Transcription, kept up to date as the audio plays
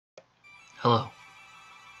Hello,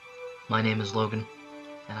 my name is Logan,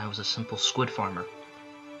 and I was a simple squid farmer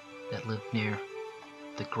that lived near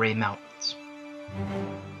the Grey Mountains.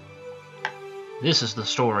 This is the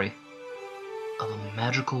story of a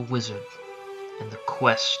magical wizard and the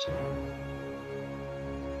quest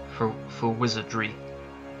for wizardry.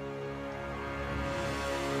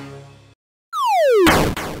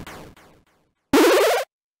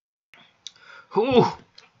 Ooh,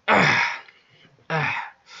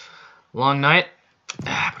 long night, but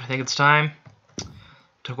I think it's time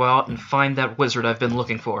to go out and find that wizard I've been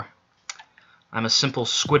looking for. I'm a simple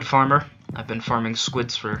squid farmer. I've been farming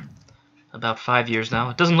squids for about 5 years now.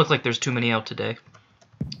 It doesn't look like there's too many out today.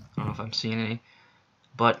 I don't know if I'm seeing any.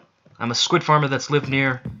 But I'm a squid farmer that's lived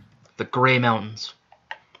near the Grey Mountains.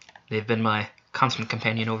 They've been my constant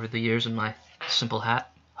companion over the years in my simple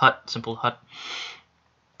hut.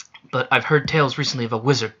 But I've heard tales recently of a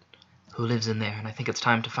wizard who lives in there, and I think it's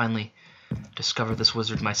time to finally discover this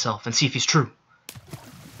wizard myself and see if he's true.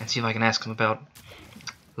 And see if I can ask him about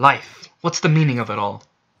life. What's the meaning of it all?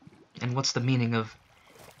 And what's the meaning of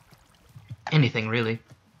anything, really?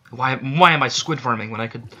 Why am I squid farming when I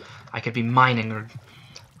could be mining or,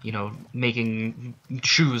 you know, making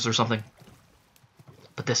shoes or something?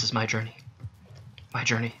 But this is my journey. My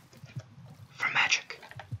journey for magic.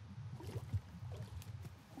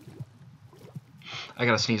 I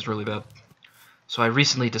gotta sneeze really bad. So I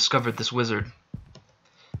recently discovered this wizard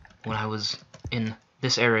when I was in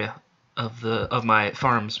this area of my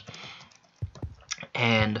farms,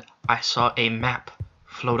 and I saw a map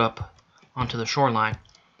float up onto the shoreline,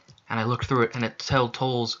 and I looked through it, and it told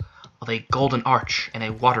tolls of a golden arch and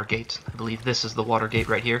a water gate. I believe this is the water gate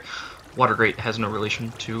right here. Water gate has no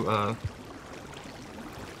relation to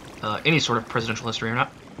any sort of presidential history or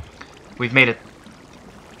not. We've made it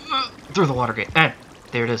through the water gate, and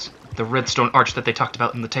there it is, the redstone arch that they talked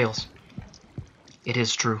about in the tales. It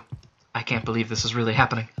is true. I can't believe this is really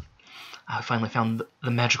happening. I finally found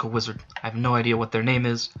the magical wizard. I have no idea what their name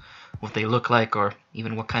is, what they look like, or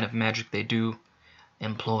even what kind of magic they do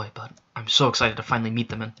employ, but I'm so excited to finally meet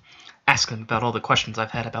them and ask them about all the questions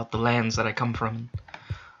I've had about the lands that I come from and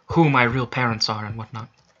who my real parents are and whatnot.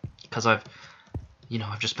 Because I've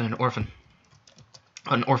just been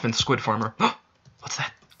an orphan squid farmer. What's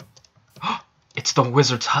that? It's the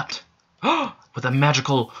wizard's hut with a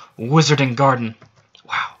magical wizarding garden.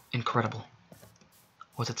 Wow, incredible.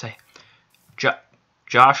 What's it say?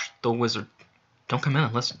 Josh the wizard. Don't come in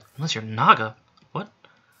unless you're Naga. What?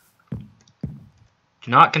 Do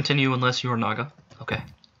not continue unless you're Naga. Okay,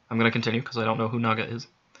 I'm gonna continue because I don't know who Naga is.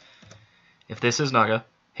 If this is Naga,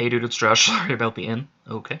 hey dude, it's Josh. Sorry about the inn.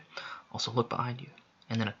 Okay. Also, look behind you,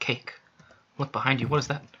 and then a cake. Look behind you. What is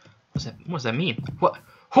that? What does that mean? What?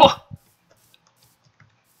 Whoa!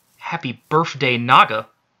 Happy birthday, Naga.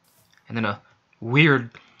 And then a weird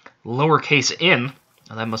lowercase inn.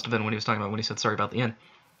 Oh, that must have been what he was talking about when he said sorry about the inn.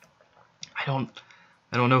 I don't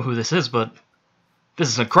know who this is, but this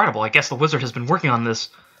is incredible. I guess the wizard has been working on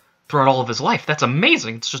this throughout all of his life. That's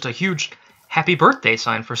amazing. It's just a huge happy birthday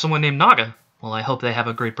sign for someone named Naga. Well, I hope they have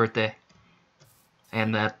a great birthday.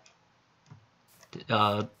 And that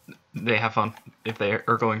they have fun if they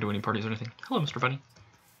are going to any parties or anything. Hello, Mr. Bunny.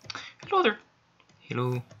 Hello there.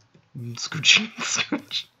 Hello. Scooch.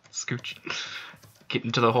 Scooch. Get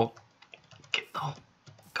into the hole. Get in the hole.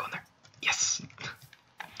 Go in there. Yes.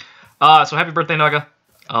 So happy birthday, Naga.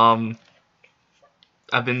 I've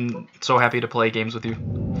been so happy to play games with you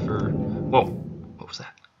for... Whoa. What was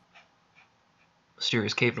that?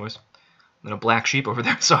 Mysterious cave noise. And then a black sheep over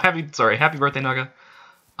there. So happy birthday, Naga.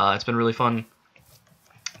 It's been really fun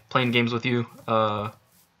playing games with you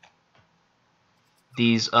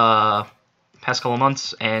these past couple of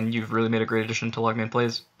months, and you've really made a great addition to Logman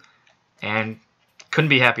Plays, and couldn't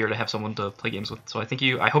be happier to have someone to play games with. So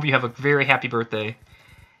I hope you have a very happy birthday,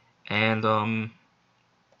 and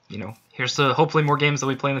you know, here's to hopefully more games that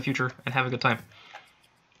we play in the future and have a good time.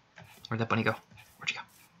 Where'd that bunny go? Where'd you go?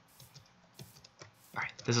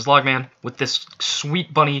 Alright, this is Logman with this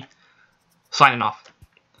sweet bunny signing off.